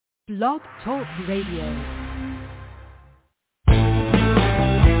Blog Talk Radio.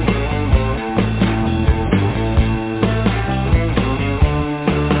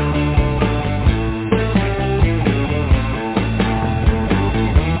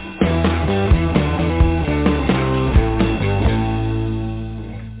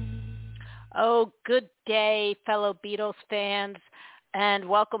 Oh, good day, fellow Beatles fans, and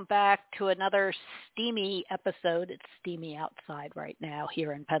welcome back to another steamy episode. It's steamy outside right now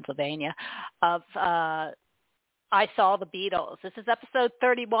here in Pennsylvania of I Saw The Beatles. This is episode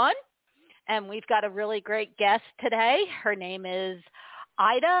 31, and we've got a really great guest today. Her name is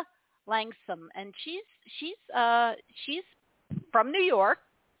Ida Langsam, and she's from New York,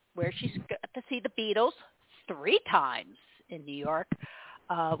 where she's got to see the Beatles 3 times in New York.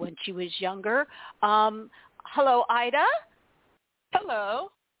 When she was younger. Hello, Ida. Hello.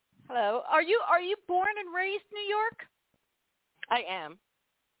 Hello. Are you born and raised New York? I am.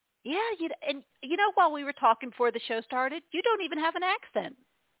 Yeah, and while we were talking before the show started, you don't even have an accent.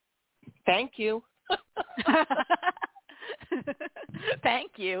 Thank you.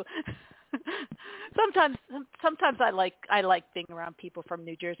 Thank you. Sometimes I like being around people from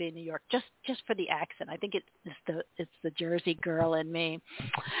New Jersey and New York just for the accent. I think it's the Jersey girl in me.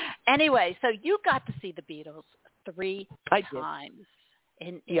 Anyway, so you got to see the Beatles 3 times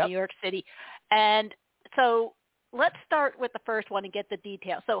in New York City, and so let's start with the first one and get the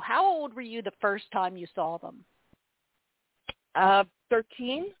details. So, how old were you the first time you saw them?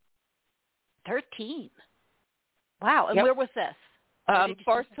 13. 13. Wow, and where was this?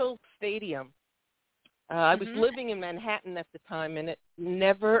 Forest Hill Stadium. I was living in Manhattan at the time, and it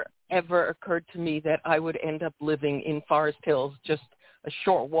never, ever occurred to me that I would end up living in Forest Hills, just a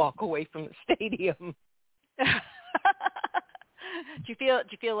short walk away from the stadium. Do you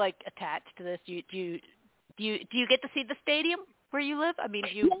feel like attached to this? Do you get to see the stadium where you live? I mean,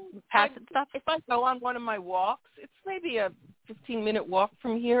 do you pass and stuff? If I go on one of my walks, it's maybe a 15-minute walk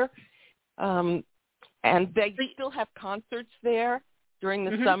from here. And they still have concerts there during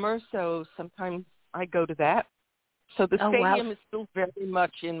the summer, so sometimes I go to that. So the stadium is still very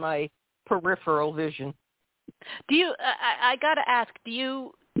much in my peripheral vision. Do you? I got to ask. Do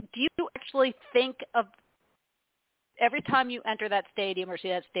you actually think of every time you enter that stadium or see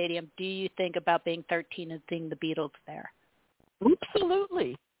that stadium? Do you think about being 13 and seeing the Beatles there?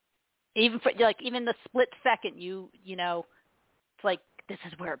 Absolutely. Even the split second, you know, it's like this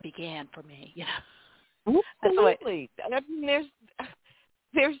is where it began for me. You know. Absolutely. I mean,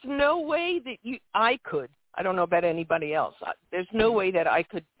 there's no way that I could. I don't know about anybody else. There's no way that I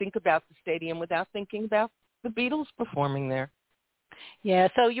could think about the stadium without thinking about the Beatles performing there. Yeah.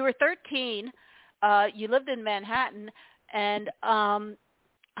 So you were 13. You lived in Manhattan, and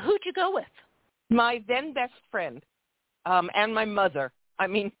who'd you go with? My then best friend, and my mother. I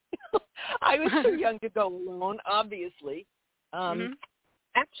mean, I was too young to go alone, obviously.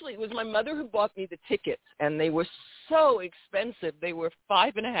 Actually, it was my mother who bought me the tickets, and they were so expensive. They were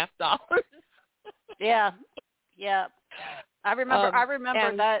 $5.50. Yeah. I remember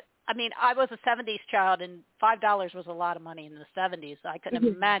that. I mean, I was a 70s child, and $5 was a lot of money in the 70s. I couldn't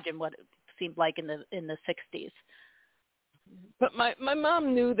imagine what it seemed like in the 60s. But my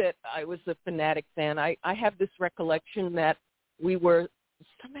mom knew that I was a fanatic fan. I have this recollection that we were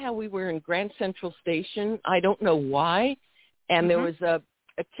in Grand Central Station. I don't know why, and there was a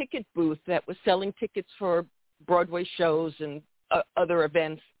ticket booth that was selling tickets for Broadway shows and other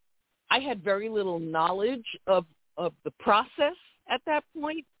events. I had very little knowledge of the process at that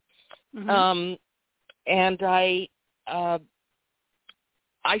point. And I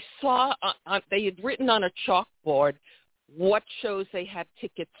saw they had written on a chalkboard what shows they had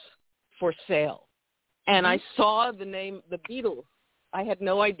tickets for sale. And I saw the name, the Beatles. I had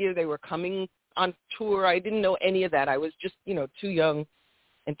no idea they were coming on tour. I didn't know any of that. I was just, too young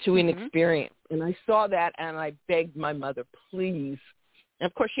and too inexperienced. And I saw that, and I begged my mother, please. And,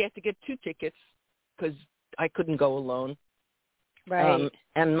 of course, she had to get 2 tickets because I couldn't go alone. Right.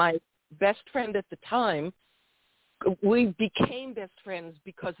 And my best friend at the time, we became best friends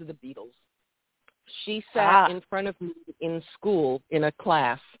because of the Beatles. She sat in front of me in school in a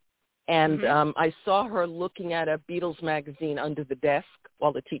class, and I saw her looking at a Beatles magazine under the desk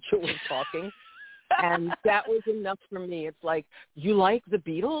while the teacher was talking. And that was enough for me. It's like, you like the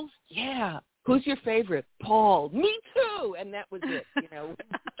Beatles? Yeah. Who's your favorite? Paul. Me too. And that was it. We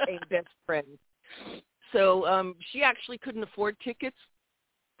became best friends. So she actually couldn't afford tickets.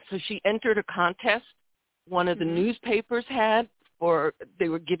 So she entered a contest one of the newspapers had, or they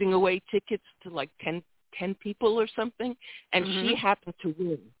were giving away tickets to like 10 people or something. And she happened to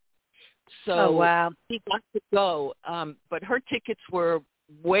win. So she got to go. But her tickets were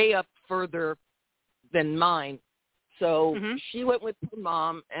way up further than mine. So Mm-hmm. she went with her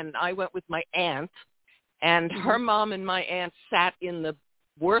mom, and I went with my aunt. And her mom and my aunt sat in the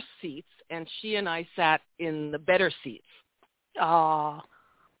worst seats, and she and I sat in the better seats. Oh,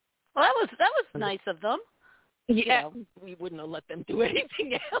 well, that was nice of them. Yeah, we wouldn't have let them do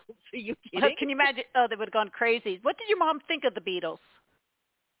anything else. Are you kidding? Can you imagine? Oh, they would have gone crazy. What did your mom think of the Beatles?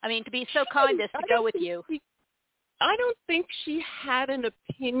 I mean, to be so kind as to go with you. I don't think she had an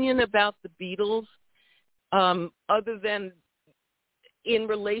opinion about the Beatles other than in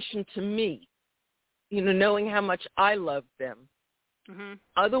relation to me, knowing how much I loved them. Mm-hmm.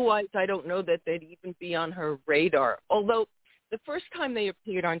 Otherwise, I don't know that they'd even be on her radar. Although the first time they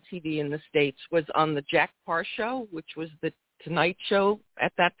appeared on TV in the States was on the Jack Parr Show, which was the Tonight Show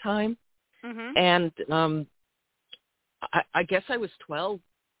at that time. Mm-hmm. And I guess I was 12.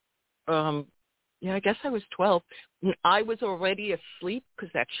 I guess I was 12. I was already asleep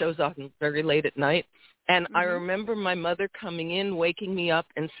because that show's on very late at night. And I remember my mother coming in, waking me up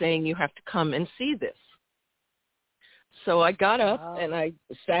and saying, "You have to come and see this." So I got up and I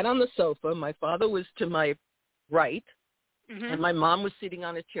sat on the sofa. My father was to my right, and my mom was sitting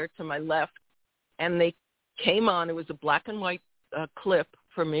on a chair to my left. And they came on. It was a black and white clip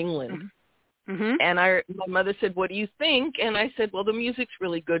from England. Mm-hmm. And my mother said, "What do you think?" And I said, "Well, the music's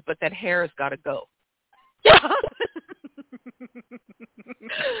really good, but that hair has got to go."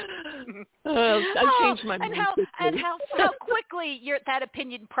 I changed my mind quickly. And how quickly that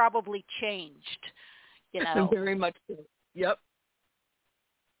opinion probably changed, Very much so. Yep.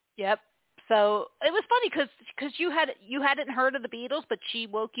 Yep. So it was funny because you hadn't heard of the Beatles, but she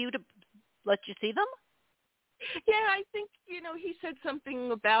woke you to let you see them? Yeah, I think, he said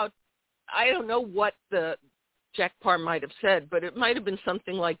something about, I don't know what the Jack Parr might have said, but it might have been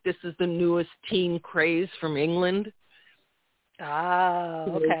something like, "This is the newest teen craze from England."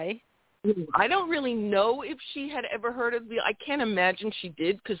 Oh, okay. I don't really know if she had ever heard of I can't imagine she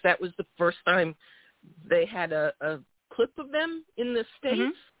did, because that was the first time they had a clip of them in the States.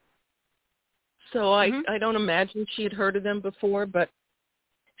 Mm-hmm. So I don't imagine she had heard of them before, but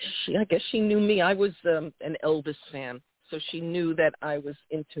I guess she knew me. I was an Elvis fan, so she knew that I was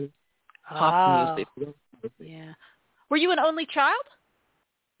into pop music. Yeah. Were you an only child?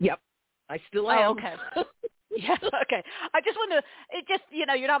 Yep. I still am. Oh, okay. Yeah, okay. I just want to,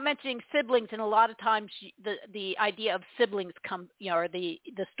 you're not mentioning siblings, and a lot of times the idea of siblings or the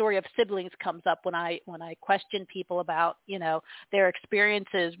story of siblings comes up when I question people about, their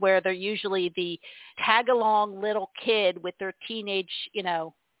experiences, where they're usually the tag-along little kid with their teenage,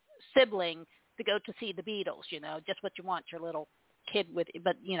 sibling to go to see the Beatles, just what you want, your little kid with,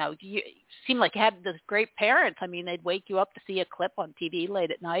 but you seem like you had this great parents. I mean, they'd wake you up to see a clip on TV late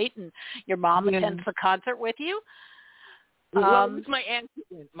at night, and your mom attends the concert with you. Well, it was my aunt.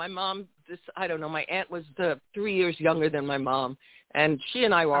 My mom, I don't know, my aunt was 3 years younger than my mom, and she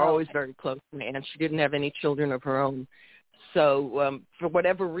and I were always very close. My aunt, she didn't have any children of her own. So for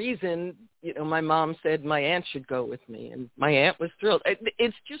whatever reason, my mom said my aunt should go with me, and my aunt was thrilled.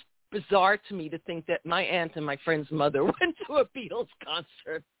 It's just bizarre to me to think that my aunt and my friend's mother went to a Beatles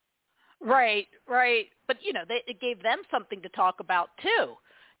concert. Right. But, it gave them something to talk about, too,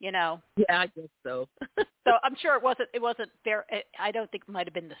 Yeah, I guess so. So I'm sure it wasn't fair. I don't think it might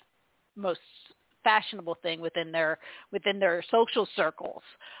have been the most fashionable thing within their social circles,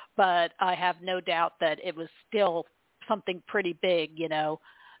 but I have no doubt that it was still something pretty big,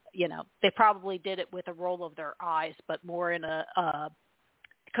 They probably did it with a roll of their eyes, but more in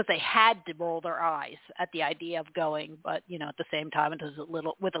because they had to roll their eyes at the idea of going, but at the same time it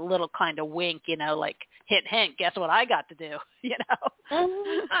was with a little kind of wink, like hint, hint. Guess what I got to do?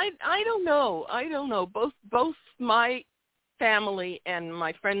 I don't know. Both my family and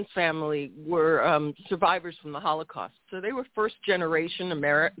my friend's family were survivors from the Holocaust, so they were first generation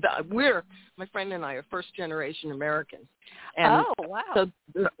my friend and I are first generation Americans. And oh wow! So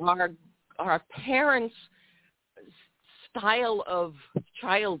our parents' style of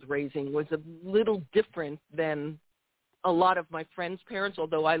child raising was a little different than a lot of my friends' parents,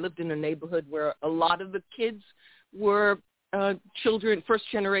 although I lived in a neighborhood where a lot of the kids were first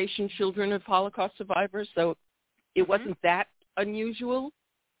generation children of Holocaust survivors, so it wasn't that unusual.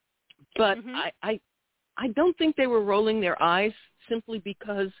 But I don't think they were rolling their eyes, simply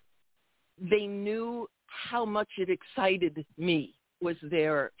because they knew how much it excited me was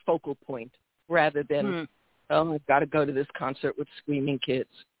their focal point, rather than I've got to go to this concert with screaming kids.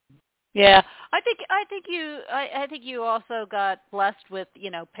 Yeah, I think you also got blessed with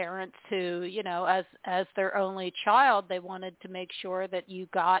parents who as their only child, they wanted to make sure that you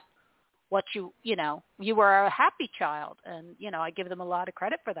got what you were a happy child. And, I give them a lot of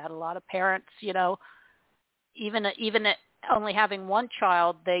credit for that. A lot of parents, even at only having one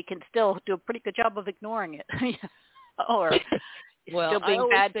child, they can still do a pretty good job of ignoring it or well, still being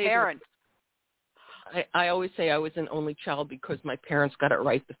bad parents. I always say I was an only child because my parents got it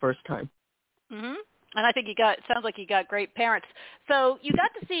right the first time. Mm-hmm. And I think it sounds like you got great parents. So you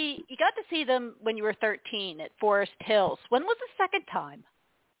got to see them when you were 13 at Forest Hills. When was the second time?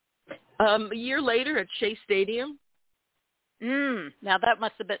 A year later at Shea Stadium. Now that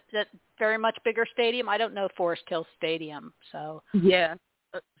must have been that very much bigger stadium. I don't know Forest Hills Stadium, so. Yeah.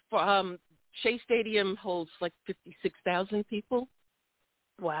 Shea Stadium holds like 56,000 people.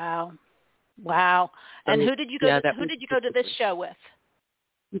 Wow. And who did you go to this show with?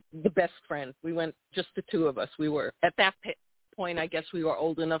 The best friend. We went, just the two of us. We were at that point, I guess we were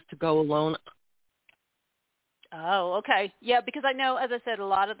old enough to go alone. Oh, okay. Yeah, because I know, as I said, a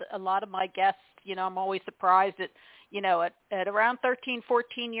lot of my guests, I'm always surprised that, at around 13,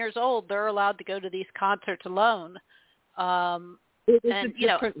 14 years old, they're allowed to go to these concerts alone. It was a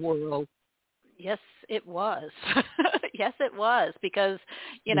different world. Yes, it was. Yes, it was, because,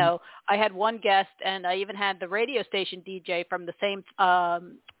 I had one guest, and I even had the radio station DJ from the same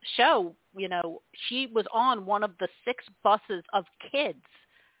show. She was on one of the 6 buses of kids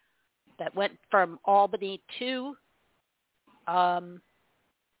that went from Albany to Atlantic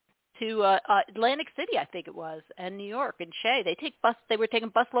City, I think it was, and New York and Shea. They were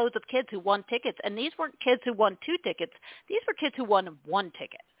taking busloads of kids who won tickets, and these weren't kids who won 2 tickets. These were kids who won 1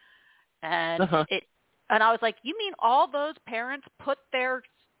 ticket. And and I was like, you mean all those parents put their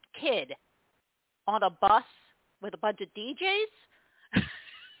kid on a bus with a bunch of DJs?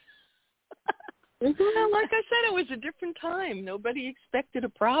 Well, like I said, it was a different time. Nobody expected a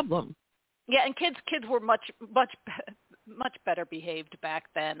problem. Yeah, and kids were much better behaved back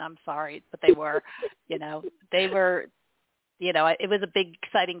then. I'm sorry, but they were, they were, it was a big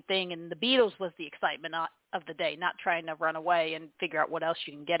exciting thing, and the Beatles was the excitement of the day, not trying to run away and figure out what else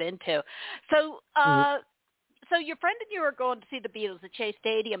you can get into. So, so your friend and you were going to see the Beatles at Shea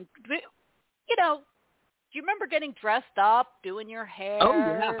Stadium. Do you remember getting dressed up, doing your hair? Oh,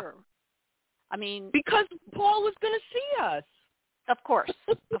 yeah. I mean, because Paul was going to see us. Of course.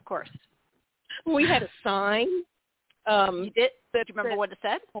 We had a sign. You did? Do you remember what it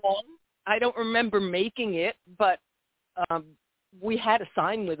said? Paul. I don't remember making it, but we had a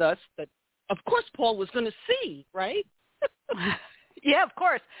sign with us that, of course, Paul was going to see, right? Yeah, of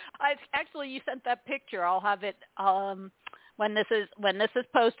course. Actually, you sent that picture. I'll have it when this is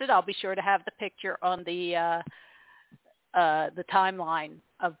posted. I'll be sure to have the picture on the timeline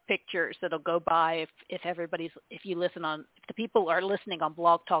of pictures that'll go by if the people are listening on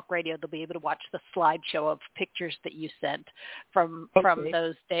Blog Talk Radio, they'll be able to watch the slideshow of pictures that you sent from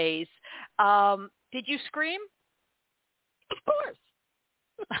those days. Did you scream? Of course.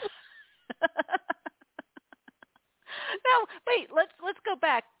 No, wait. Let's go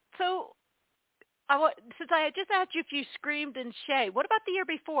back. So, since I had just asked you if you screamed in Shea, what about the year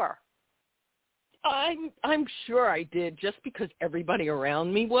before? I'm sure I did, just because everybody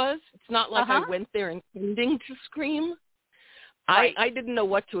around me was. It's not like I went there intending to scream. Right. I didn't know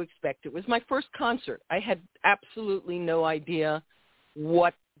what to expect. It was my first concert. I had absolutely no idea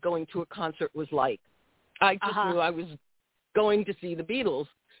what going to a concert was like. I just knew I was going to see the Beatles.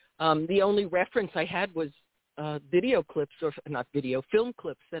 The only reference I had was video clips, or not video, film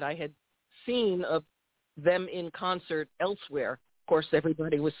clips that I had seen of them in concert elsewhere. Of course,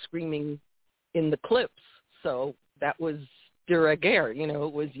 everybody was screaming in the clips, so that was de rigueur.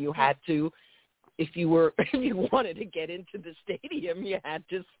 It was, you had to, if you wanted to get into the stadium, you had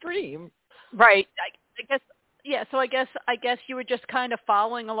to scream. Right. I guess. Yeah. So I guess you were just kind of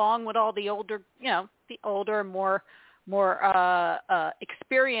following along with all the older, more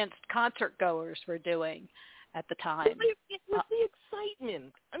experienced concert goers were doing at the time. It was the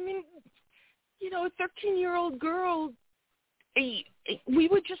excitement. I mean, a 13-year-old girl. We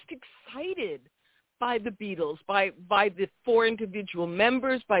were just excited by the Beatles, by the 4 individual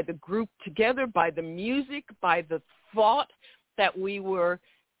members, by the group together, by the music, by the thought that we were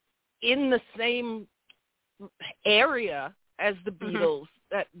in the same area as the Beatles,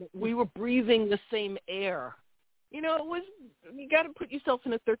 that we were breathing the same air. It was, you got to put yourself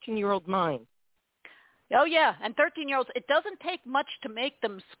in a 13-year-old mind. Oh, yeah. And 13-year-olds, it doesn't take much to make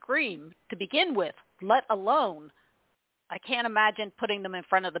them scream to begin with, let alone, I can't imagine putting them in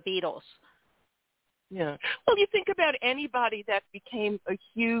front of the Beatles. Yeah. Well, you think about anybody that became a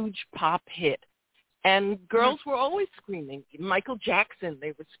huge pop hit, and girls were always screaming. Michael Jackson,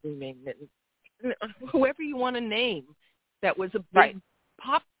 they were screaming. And whoever you want to name that was a big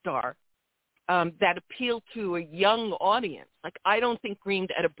pop star, that appeal to a young audience. Like, I don't think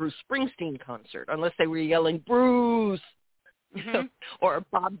screamed at a Bruce Springsteen concert unless they were yelling Bruce, or a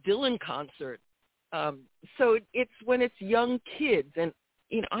Bob Dylan concert. So it's when it's young kids, and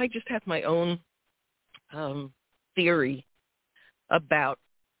I just have my own theory about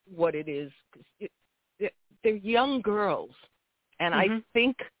what it is. They're young girls, and I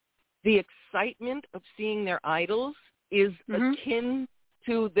think the excitement of seeing their idols is akin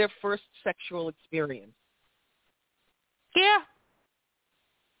to their first sexual experience. Yeah,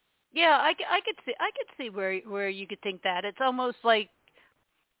 I could see where you could think that. It's almost like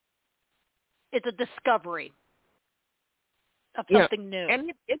it's a discovery of something new.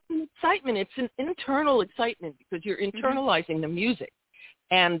 And it's an excitement. It's an internal excitement because you're internalizing the music.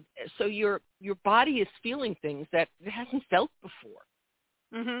 And so your body is feeling things that it hasn't felt before.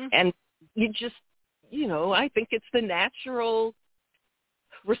 And you just, I think it's the natural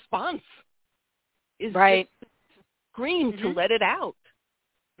response is just scream to let it out.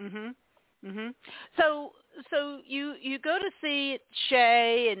 So you go to see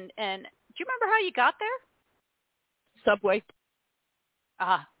Shay, and do you remember how you got there? Subway.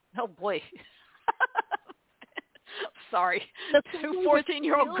 Oh boy. Sorry. The 2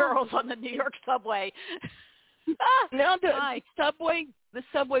 14-year-old girls on the New York subway. No, the subway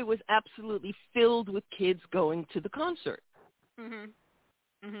was absolutely filled with kids going to the concert.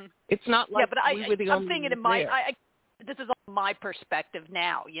 It's not like but we were the only I'm thinking in there. this is all my perspective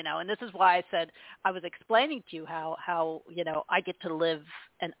now, and this is why I said I was explaining to you how I get to live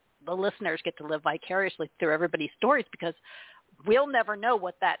and the listeners get to live vicariously through everybody's stories, because we'll never know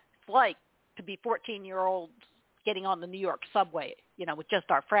what that's like to be 14-year-olds getting on the New York subway, with just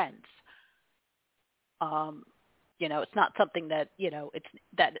our friends. It's not something that, it's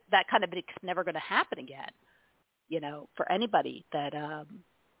that kind of it's never going to happen again, for anybody that,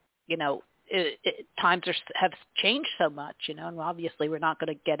 times have changed so much, and obviously we're not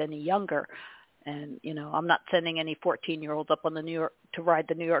going to get any younger. And, I'm not sending any 14-year-olds up on the New York to ride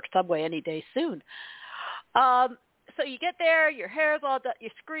the New York subway any day soon. So you get there, your hair's all done, you're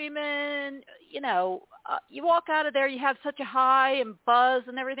screaming, you walk out of there, you have such a high and buzz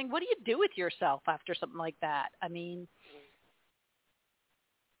and everything. What do you do with yourself after something like that? I mean,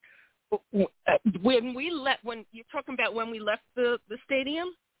 when you're talking about when we left the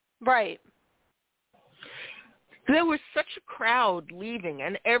stadium, right? There was such a crowd leaving,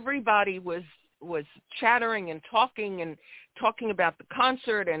 and everybody was chattering and talking about the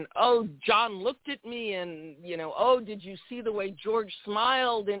concert, and John looked at me, and did you see the way George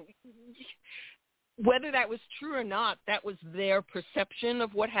smiled? And whether that was true or not, that was their perception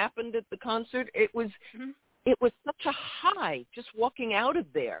of what happened at the concert. It was such a high just walking out of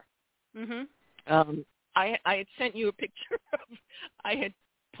there. I had sent you a picture of, I had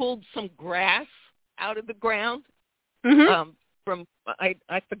pulled some grass out of the ground from, I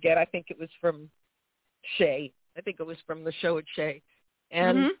forget, I think it was from Shay. I think it was from the show at Shay.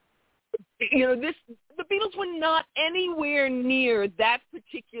 And, the Beatles were not anywhere near that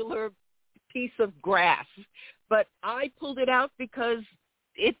particular piece of grass. But I pulled it out because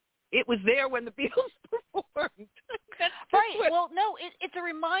it was there when the Beatles performed. Right. Well, no, it's a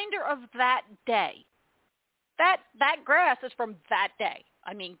reminder of that day. That grass is from that day.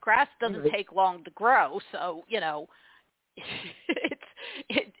 I mean, grass doesn't take long to grow, so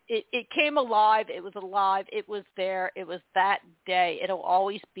it came alive. It was alive. It was there. It was that day. It'll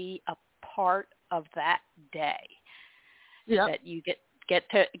always be a part of that day that you get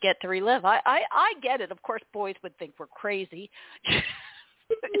to relive. I get it. Of course, boys would think we're crazy.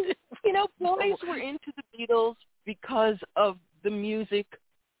 Boys were into the Beatles because of the music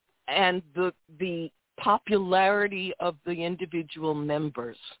and the popularity of the individual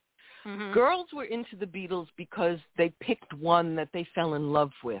members. Girls were into the Beatles because they picked one that they fell in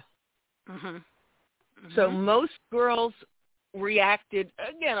love with. So most girls reacted,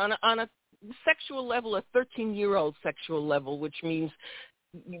 again, on a sexual level, a 13-year-old sexual level, which means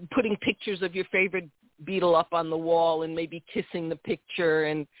putting pictures of your favorite Beatle up on the wall and maybe kissing the picture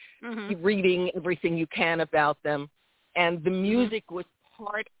and reading everything you can about them. And the music was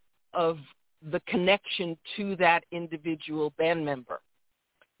part of the connection to that individual band member.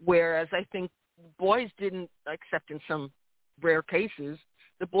 Whereas I think boys didn't, except in some rare cases,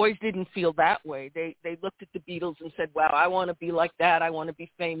 the boys didn't feel that way. They looked at the Beatles and said, wow, I want to be like that. I want to be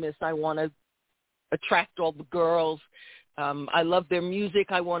famous. I want to attract all the girls. I love their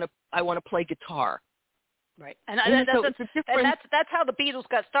music. I want to play guitar. Right. And that's how the Beatles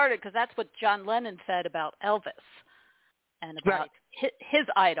got started, because that's what John Lennon said about Elvis and about his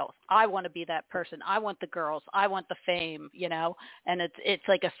idols. I want to be that person. I want the girls. I want the fame, and it's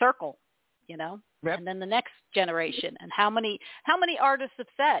like a circle. Yep. and then the next generation. And how many artists have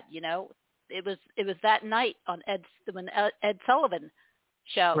said, it was that night on when Ed Sullivan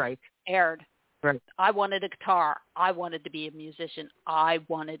show Right. aired. Right. I wanted a guitar. I wanted to be a musician. I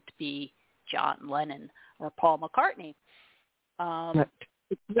wanted to be John Lennon or Paul McCartney.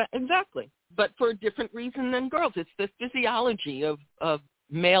 Exactly. But for a different reason than girls. It's the physiology of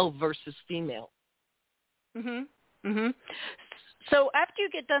male versus female. Mhm. Mhm. So after you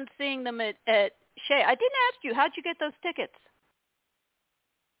get done seeing them at Shea, I didn't ask you, how'd you get those tickets?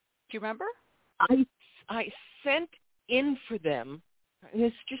 Do you remember? I sent in for them.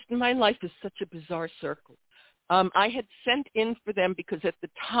 It's just, my life is such a bizarre circle. I had sent in for them because at the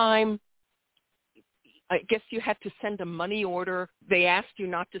time, I guess you had to send a money order. They asked you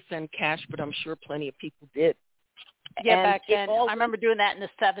not to send cash, but I'm sure plenty of people did. Yeah, and back then. I remember doing that in the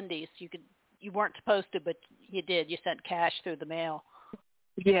 70s. You weren't supposed to, but you did. You sent cash through the mail.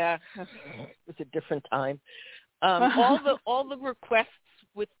 Yeah, it was a different time. All the requests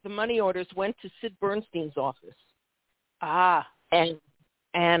with the money orders went to Sid Bernstein's office. Ah.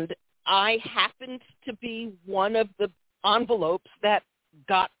 And I happened to be one of the envelopes that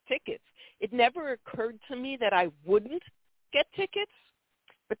got tickets. It never occurred to me that I wouldn't get tickets.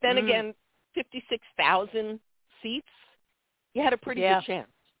 But then again, 56,000 seats, you had a pretty good chance.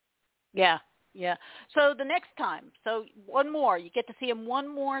 Yeah, yeah. So the next time, one more. You get to see him one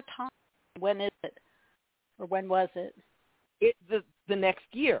more time. When is it? Or when was it? The next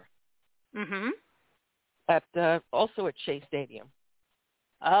year. Mm-hmm. Also at Shea Stadium.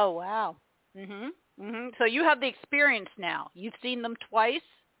 Oh, wow. Mm-hmm. Mm-hmm. So you have the experience now. You've seen them twice.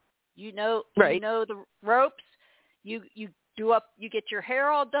 Right. You know the ropes. You get your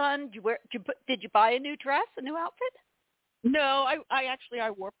hair all done. Did you buy a new dress, a new outfit? No, I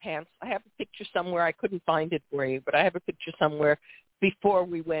wore pants. I have a picture somewhere. I couldn't find it for you, but I have a picture somewhere before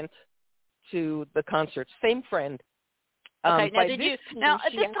we went to the concert. Same friend. Okay. Now,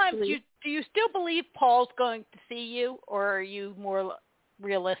 at this time, do you still believe Paul's going to see you, or are you more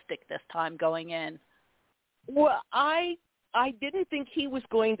realistic this time going in? Well, I didn't think he was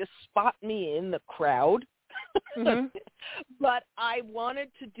going to spot me in the crowd, but I wanted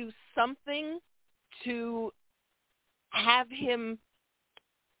to do something to have him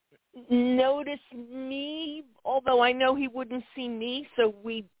notice me, although I know he wouldn't see me. So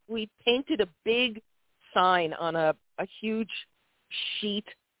we painted a big sign on a huge sheet.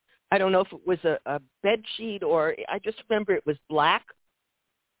 I don't know if it was a bed sheet or I just remember it was black.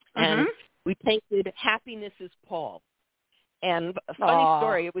 And we painted "Happiness is Paul." And a funny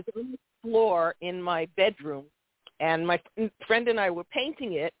story, it was on the floor in my bedroom, and my friend and I were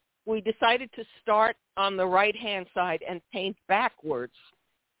painting it. We decided to start on the right-hand side and paint backwards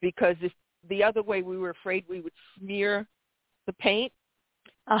because if the other way, we were afraid we would smear the paint.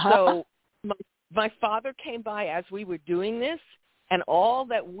 So my father came by as we were doing this, and all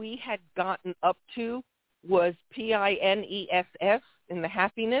that we had gotten up to was PINESS in the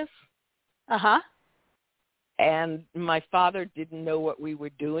happiness. And my father didn't know what we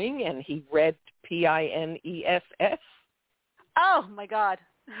were doing, and he read PINESS. Oh, my God.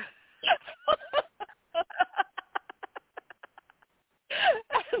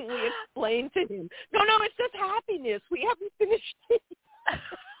 And we explained to him, no, it says happiness. We haven't finished it.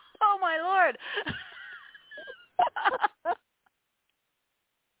 Oh, my Lord.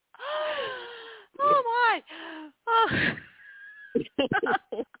 Oh, my. Oh.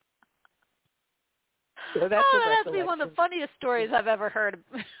 So that has to be one of the funniest stories I've ever heard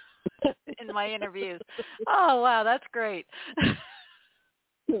in my interviews. Oh, wow, that's great.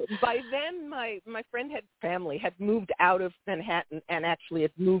 By then, my friend had moved out of Manhattan and actually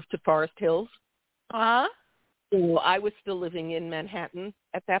had moved to Forest Hills. So I was still living in Manhattan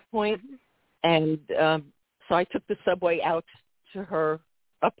at that point. And so I took the subway out to her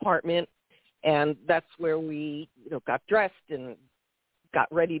apartment, and that's where we got dressed and got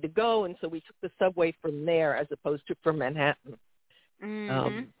ready to go. And so we took the subway from there as opposed to from Manhattan.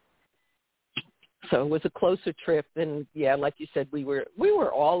 So it was a closer trip. And, yeah, like you said, we were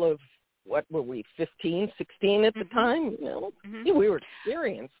all of, what were we, 15, 16 at the time? Yeah, we were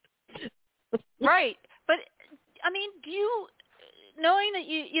experienced. Right. But, I mean, knowing that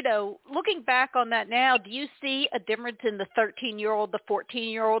looking back on that now, do you see a difference in the 13-year-old, the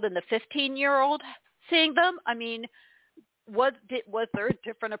 14-year-old, and the 15-year-old seeing them? I mean, was there a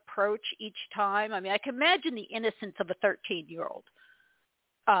different approach each time? I mean, I can imagine the innocence of a 13-year-old.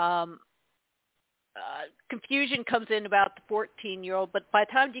 Confusion comes in about the 14-year-old, but by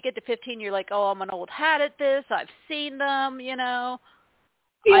the time you get to 15, you're like, oh, I'm an old hat at this. I've seen them, Yeah,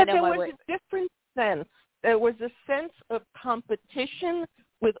 I know there was a different sense. There was a sense of competition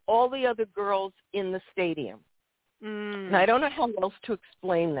with all the other girls in the stadium. And I don't know how else to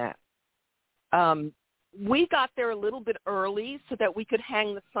explain that. We got there a little bit early so that we could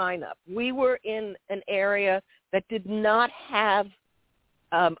hang the sign up. We were in an area that did not have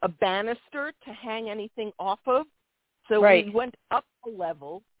a banister to hang anything off of. So we went up a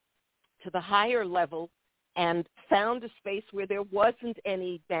level to the higher level and found a space where there wasn't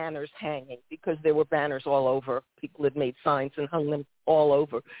any banners hanging because there were banners all over. People had made signs and hung them all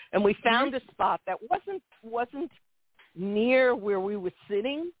over. And we found a spot that wasn't near where we were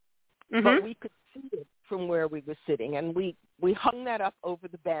sitting, but we could see it from where we were sitting. And we hung that up over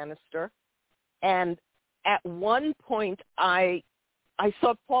the banister. And at one point I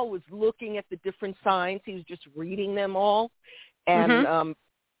saw Paul was looking at the different signs. He was just reading them all. And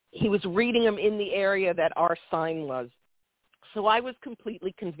he was reading them in the area that our sign was. So I was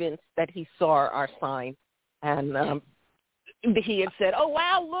completely convinced that he saw our sign. And he had said, "Oh,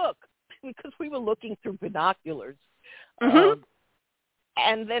 wow, look," because we were looking through binoculars.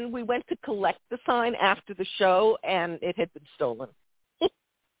 And then we went to collect the sign after the show, and it had been stolen. I'll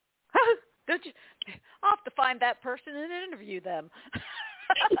have to find that person and interview them.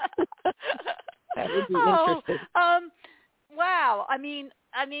 That would be interesting. Wow. I mean,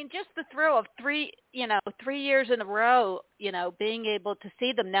 just the thrill of 3 years in a row, being able to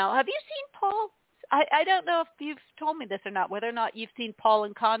see them now. Have you seen Paul? I don't know if you've told me this or not, whether or not you've seen Paul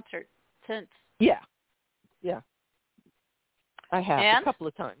in concert since. Yeah. I have a couple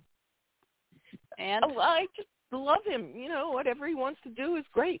of times. And I just love him. Whatever he wants to do is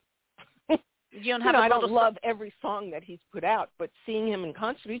great. You don't have I don't love every song that he's put out, but seeing him in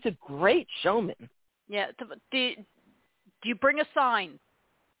concert, he's a great showman. Yeah. Do you bring a sign?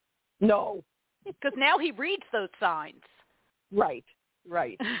 No. Because now he reads those signs. Right.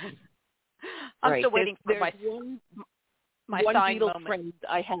 I'm still waiting for my one sign Beatles moment. friend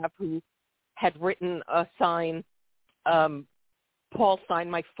I have who had written a sign, Paul signed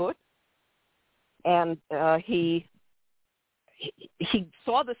my foot, and he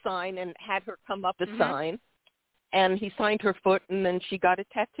saw the sign and had her come up the sign, and he signed her foot, and then she got it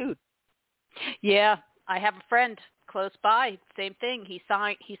tattooed. Yeah, I have a friend close by. Same thing. He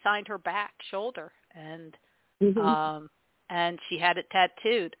signed her back shoulder, and and she had it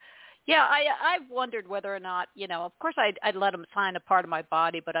tattooed. Yeah, I've wondered whether or not, of course I'd let him sign a part of my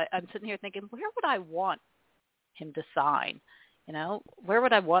body, but I'm sitting here thinking, where would I want him to sign? Where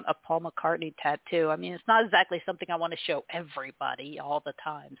would I want a Paul McCartney tattoo? I mean, it's not exactly something I want to show everybody all the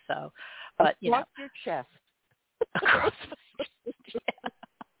time. So, but across your chest, across my chest,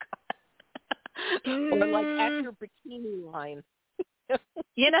 or like at your bikini line.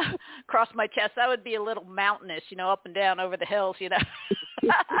 Across my chest. That would be a little mountainous, up and down over the hills.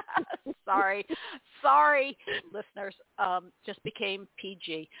 Sorry, listeners. Just became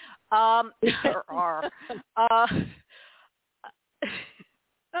PG. Or R.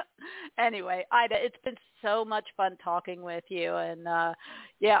 Anyway, Ida, it's been so much fun talking with you, and our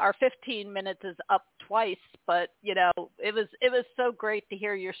 15 minutes is up twice, but it was so great to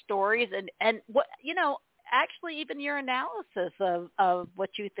hear your stories and what actually even your analysis of what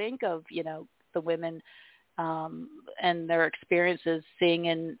you think of the women and their experiences seeing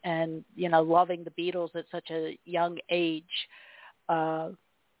and loving the Beatles at such a young age.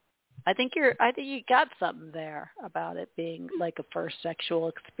 I think you got something there about it being like a first sexual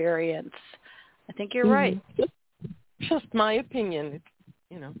experience. I think you're right. Just my opinion,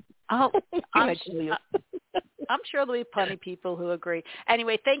 Oh, I'm sure there'll be plenty of people who agree.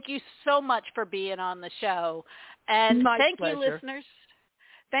 Anyway, thank you so much for being on the show. And thank you, listeners.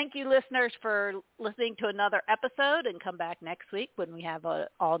 Thank you, listeners, for listening to another episode, and come back next week when we have an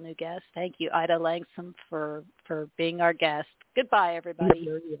all-new guest. Thank you, Ida Langsam, for being our guest. Goodbye, everybody.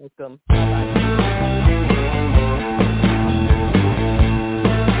 You're welcome. Bye-bye.